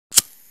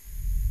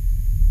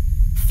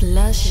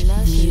Flush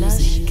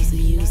music.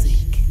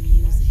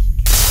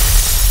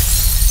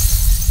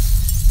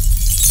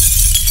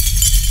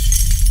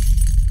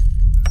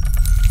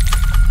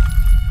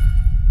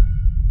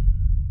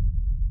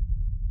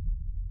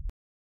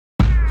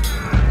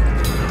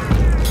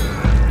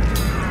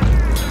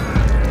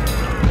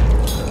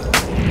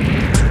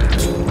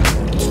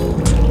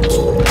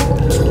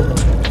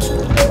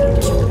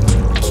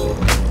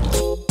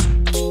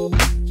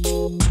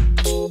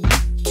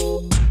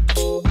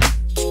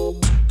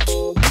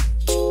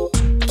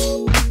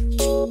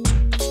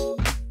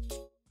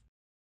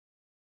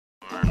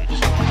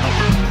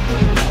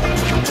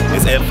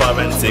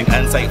 Frantic,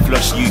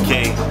 Anti-Flush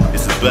UK.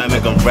 This is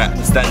Birmingham rap.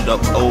 Stand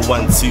up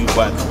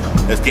 0121.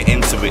 Let's get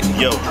into it.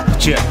 Yo,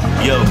 check,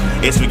 yo.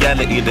 It's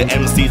reality. The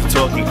MCs are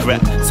talking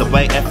crap. So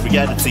why F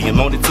reality? I'm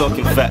only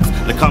talking facts.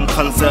 Like I'm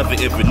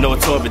conservative with no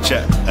Tory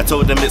chat. I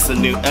told them it's a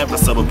new era,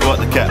 so I brought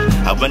the cap.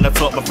 And when I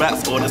talk my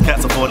raps, all these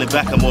cats are falling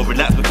back. I'm more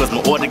relaxed because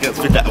my audience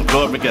feel that I'm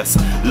glorious.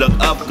 Look,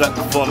 I've got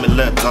the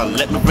formula done.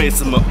 Let me raise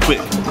them up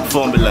quick.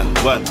 Formula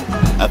 1.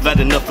 I've had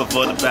enough of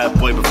all the bad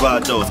boy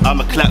bravados.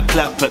 I'm a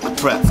clap at the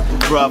press.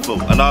 Bravo,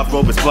 and I've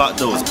rolled with spark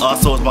those.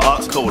 Arseholes, my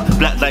art's cold.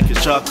 Black like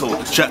it's charcoal.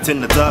 Trapped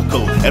in the dark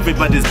hole.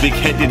 Everybody's big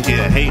headed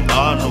here. Hate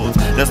Arnold.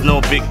 There's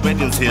no big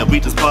weddings here. We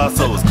just pass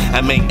hoes.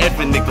 And make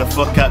every nigga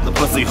fuck out the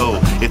pussy hole.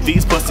 If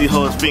these pussy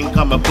hoes think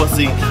I'm a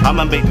pussy,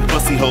 I'ma make these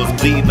pussy hoes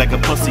bleed like a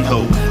pussy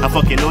hole. I'm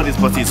fucking all these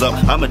pussies up.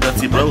 I'm a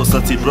dirty bro,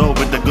 slutty bro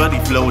with the gutty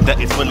flow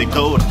that is fully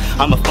cold.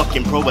 I'm a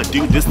fucking pro. I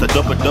do this the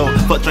double dough.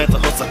 Fuck trying to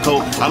hustle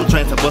cold. I'm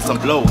trying to bust some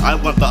blow. I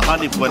want the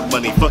Hollywood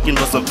money. Fucking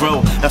Russell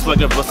bro. That's why I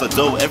get Russell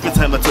dough. Every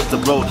time I touch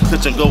the road,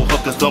 touch and go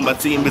hookers on my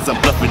team is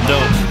I'm bluffing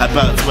though.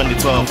 About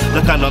 2012,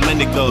 look I know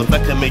many girls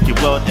that can make you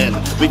world end.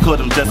 We call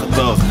them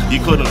Jezebels, you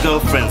call them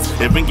girlfriends.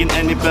 They ringing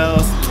any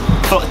bells?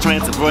 Fuck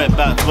trying to bring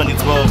about 2012,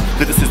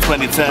 cause this is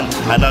 2010,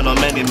 and I know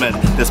many men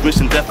that's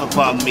wishing death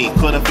upon me.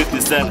 Call them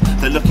 50 Cent,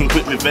 they're looking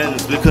quick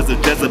revenge because of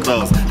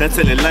Jezebels. They're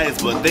telling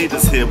lies, but they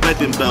just hear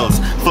wedding bells.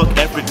 Fuck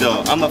every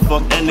girl, I'ma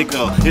fuck any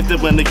girl. If they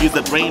wanna use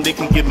their brain, they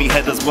can give me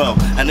head as well.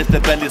 And if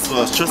their belly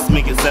swells, trust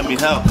me, it's send me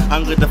hell.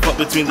 I'm gonna fuck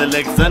between the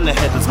legs and the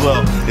head as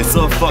well. It's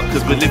so fucked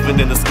cause we're living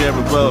in a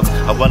scary world.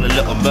 I want a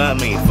little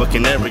mermaid,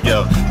 fucking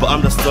Ariel, but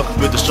I'm just stuck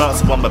with the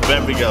shots on my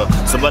burial.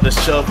 Some other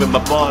show with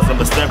my bars on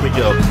my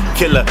stereo.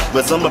 Killer,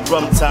 where's all my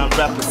Brumtown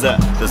rappers at?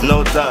 There's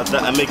no doubt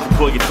that I make you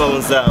pull your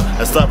phones out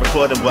and start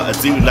recording what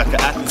I do like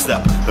an acting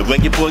step. But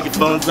when you pull your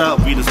phones out,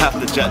 we just have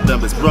to jack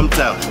them. It's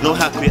Brumtown, no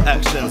happy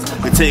actions.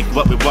 We take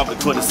what we want, we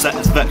call it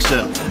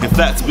satisfaction. In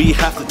fact, we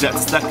have to jack the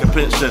stack of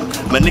pension.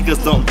 My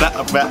niggas don't bat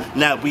a rat,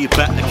 now we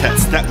bat the cat.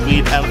 Stack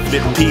weed and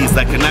flip peas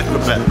like an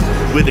acrobat.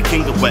 We're the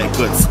king of white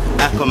goods,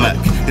 Aquamac.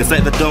 It's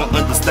like they don't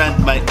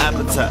understand my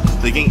habitat.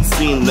 They ain't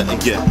seen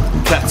nothing yet,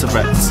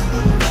 cataracts.